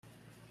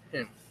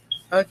Hmm.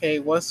 Okay,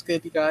 what's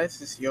good, you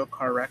guys? It's Yo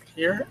Correct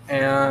here,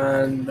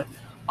 and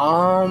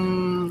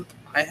um,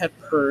 I had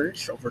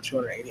purged over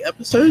 280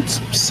 episodes,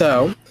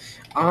 so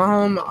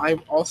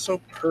I've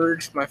also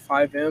purged my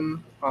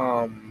FiveM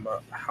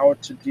how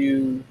to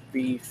do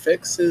the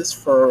fixes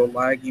for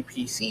laggy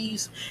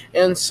PCs,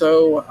 and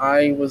so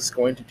I was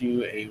going to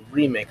do a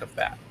remake of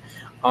that.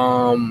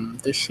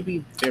 This should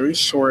be very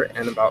short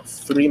and about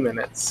 3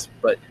 minutes,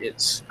 but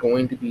it's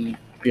going to be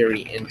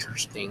very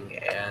interesting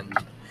and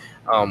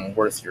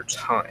worth your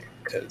time.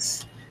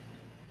 Because,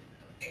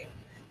 okay.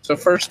 So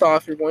first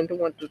off, you're going to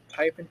want to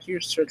type into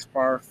your search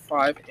bar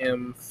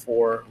FiveM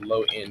for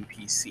low-end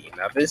PC.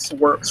 Now this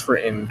works for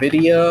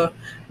NVIDIA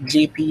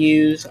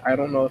GPUs. I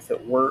don't know if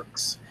it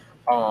works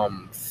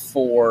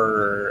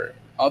for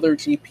other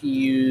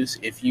GPUs.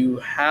 If you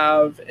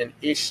have an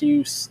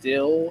issue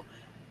still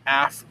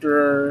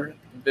after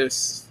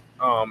this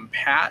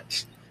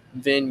patch,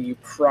 then you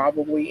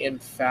probably, in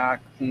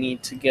fact,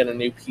 need to get a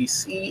new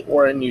PC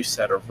or a new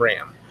set of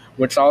RAM,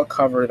 which I'll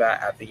cover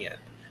that at the end.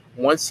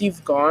 Once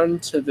you've gone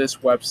to this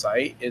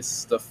website,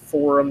 it's the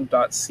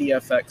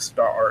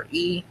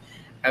forum.cfx.re,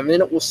 and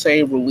then it will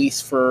say release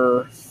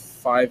for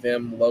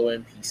FiveM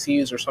low-end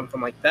PCs or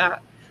something like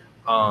that.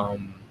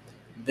 Um,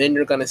 then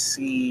you're going to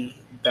see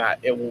that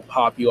it will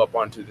pop you up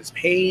onto this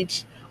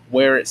page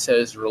where it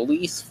says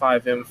release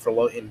FiveM for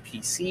low-end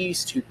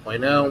PCs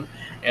 2.0,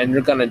 and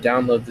you're going to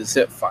download the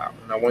zip file.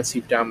 Now, once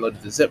you've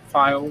downloaded the zip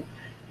file,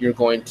 you're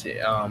going to,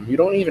 you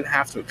don't even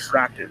have to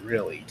extract it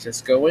really.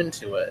 Just go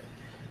into it.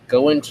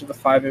 Go into the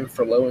FiveM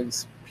for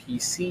low-end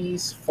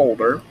PCs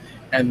folder,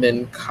 and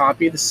then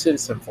copy the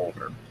citizen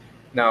folder.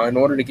 Now, in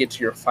order to get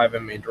to your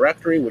FiveM main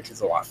directory, which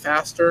is a lot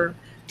faster,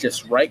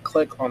 just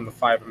right-click on the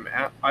FiveM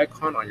app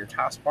icon on your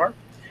taskbar.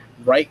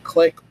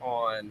 Right-click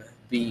on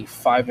the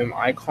FiveM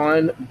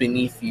icon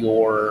beneath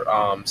your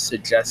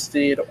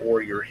suggested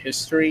or your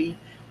history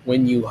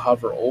when you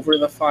hover over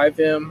the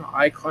FiveM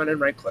icon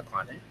and right-click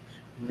on it.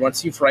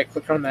 Once you've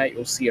right-clicked on that,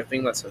 you'll see a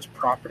thing that says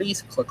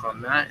Properties. Click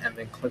on that, and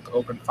then click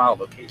Open File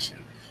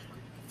Location.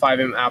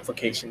 FiveM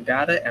Application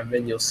Data, and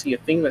then you'll see a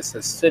thing that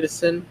says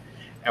Citizen.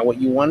 And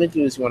what you want to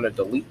do is you want to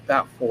delete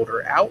that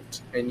folder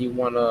out, and you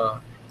want to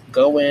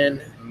go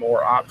in,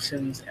 More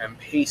Options, and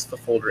paste the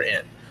folder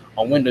in.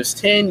 On Windows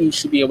 10, you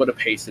should be able to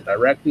paste it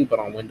directly, but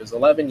on Windows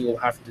 11, you will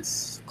have to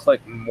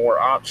click More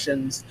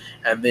Options,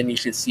 and then you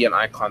should see an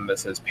icon that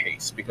says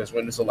Paste, because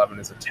Windows 11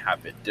 is a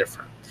tad bit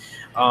different.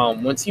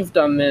 Once you've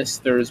done this,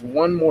 there's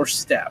one more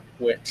step,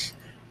 which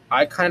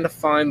I kind of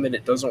find that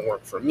it doesn't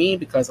work for me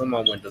because I'm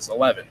on Windows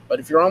 11. But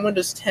if you're on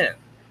Windows 10,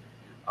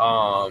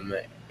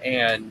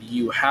 and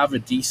you have a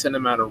decent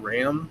amount of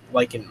RAM,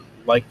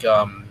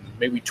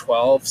 maybe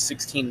 12,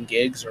 16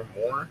 gigs or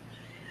more,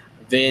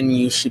 then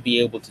you should be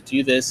able to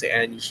do this,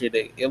 and you should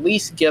at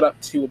least get up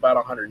to about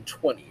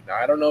 120. Now,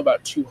 I don't know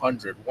about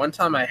 200. One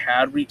time I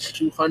had reached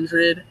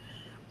 200,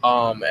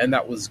 and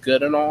that was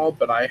good and all,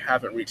 but I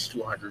haven't reached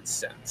 200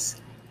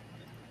 since.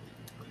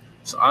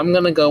 So I'm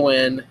going to go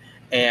in,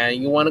 and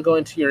you want to go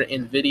into your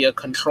NVIDIA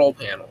control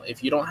panel.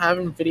 If you don't have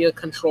NVIDIA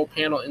control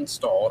panel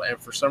installed, and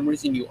for some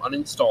reason you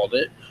uninstalled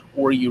it,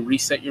 or you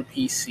reset your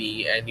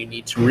PC and you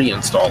need to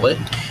reinstall it,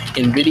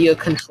 NVIDIA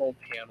control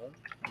panel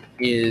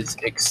is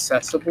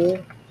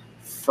accessible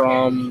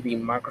from the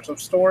Microsoft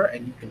Store,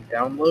 and you can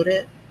download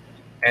it,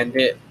 and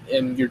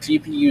your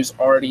GPU is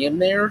already in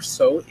there,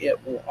 so it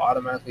will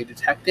automatically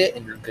detect it,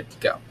 and you're good to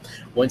go.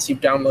 Once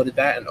you've downloaded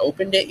that and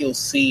opened it, you'll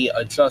see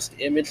Adjust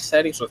Image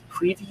Settings with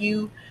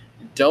Preview.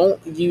 Don't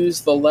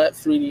use the Let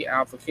 3D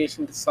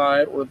Application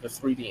Decide or the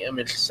 3D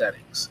Image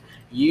Settings.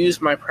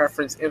 Use My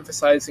Preference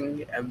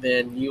Emphasizing, and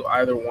then you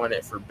either want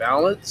it for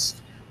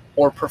balanced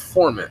or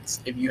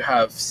performance. If you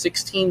have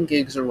 16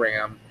 gigs of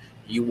RAM,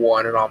 you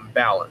want it on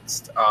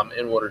balanced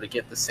in order to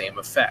get the same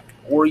effect.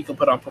 Or you can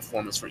put on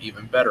performance for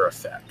even better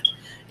effect.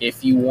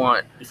 If you're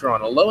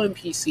on a low-end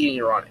PC and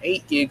you're on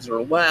 8 gigs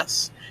or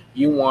less,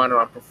 you want it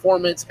on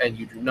performance, and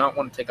you do not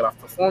want to take it off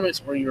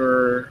performance, or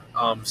your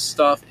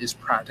stuff is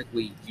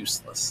practically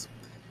useless.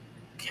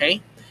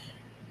 Okay?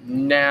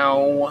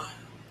 Now,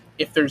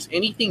 if there's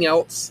anything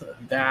else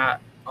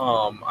that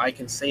I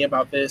can say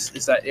about this,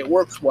 is that it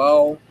works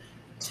well,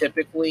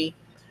 typically.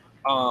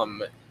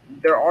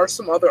 There are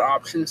some other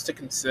options to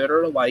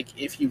consider, like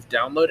if you've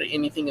downloaded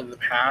anything in the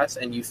past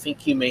and you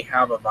think you may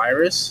have a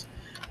virus,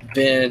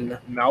 then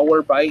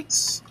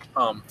Malwarebytes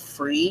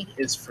free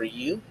is for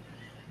you.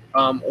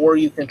 Or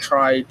you can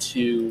try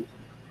to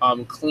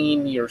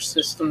clean your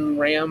system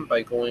RAM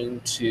by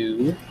going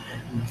to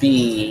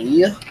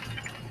the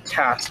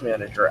Task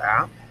Manager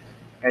app,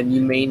 and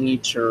you may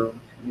need to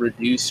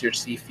reduce your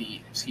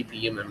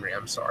CPU memory,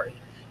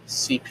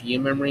 CPU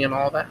memory and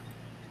all that.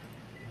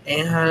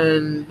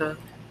 And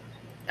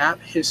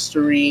app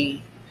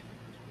history,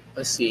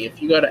 let's see,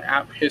 if you go to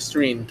app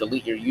history and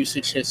delete your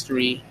usage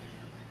history,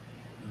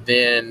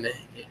 then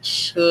it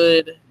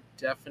should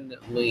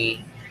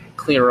definitely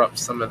clear up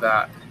some of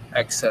that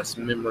excess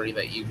memory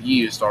that you've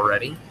used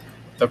already.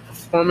 The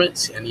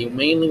performance, and you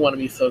mainly want to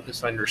be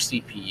focused on your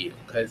CPU,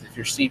 because if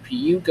your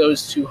CPU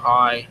goes too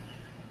high,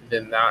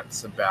 then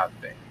that's a bad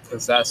thing,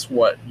 because that's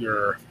what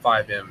your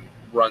FiveM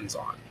runs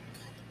on.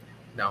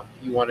 Now,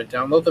 you want to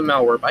download the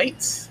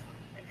Malwarebytes,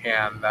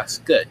 and that's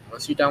good.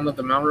 Once you download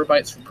the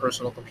Malwarebytes from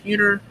personal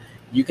computer,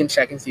 you can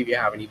check and see if you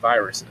have any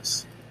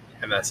viruses,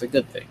 and that's a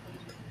good thing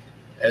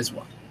as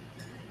well.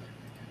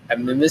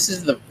 And then this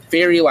is the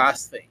very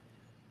last thing.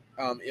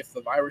 If the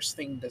virus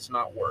thing does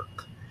not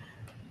work.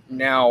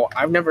 Now,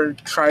 I've never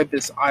tried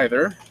this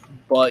either,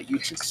 but you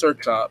should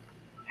search up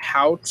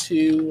how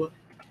to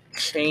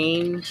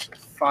change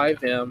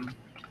FiveM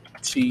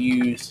to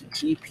use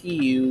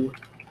GPU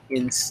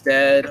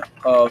instead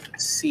of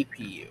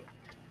CPU.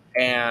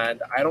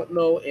 And I don't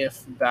know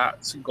if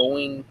that's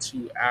going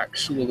to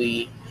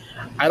actually,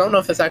 I don't know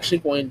if that's actually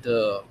going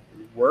to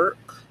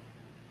work.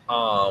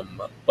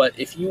 But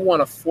if you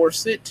want to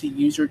force it to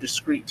use your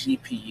discrete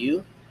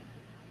GPU,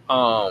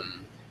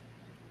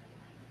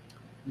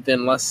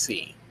 then let's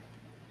see.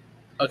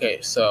 Okay,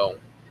 so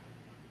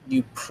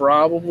you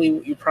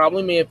probably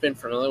may have been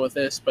familiar with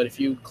this, but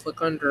if you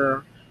click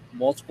under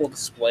multiple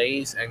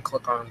displays and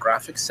click on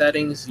graphics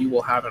settings, you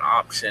will have an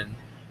option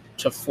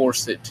to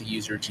force it to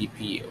use your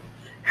GPU.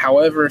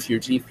 However, if your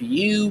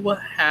GPU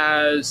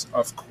has,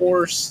 of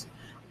course,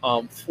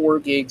 4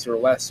 gigs or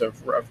less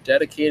of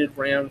dedicated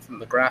RAM from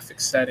the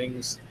graphics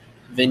settings,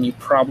 then you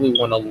probably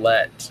want to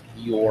let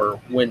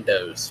your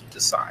Windows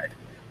decide.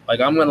 Like,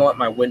 I'm going to let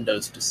my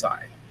Windows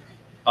decide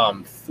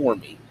for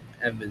me,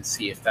 and then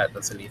see if that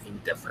does anything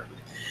different.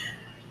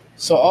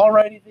 So,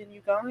 alrighty then,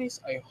 you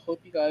guys. I hope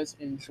you guys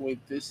enjoyed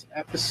this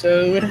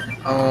episode.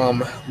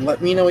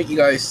 Let me know what you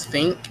guys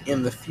think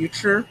in the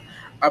future.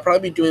 I'll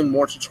probably be doing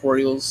more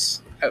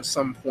tutorials at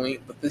some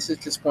point, but this is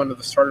just one of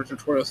the starter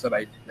tutorials that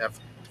I have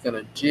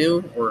gonna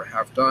do or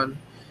have done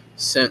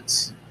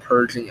since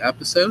purging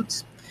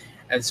episodes.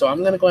 And so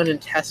I'm gonna go ahead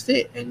and test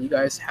it, and you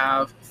guys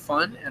have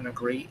fun and a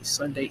great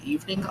Sunday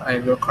evening. I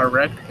am your Car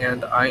Wreck,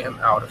 and I am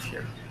out of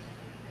here.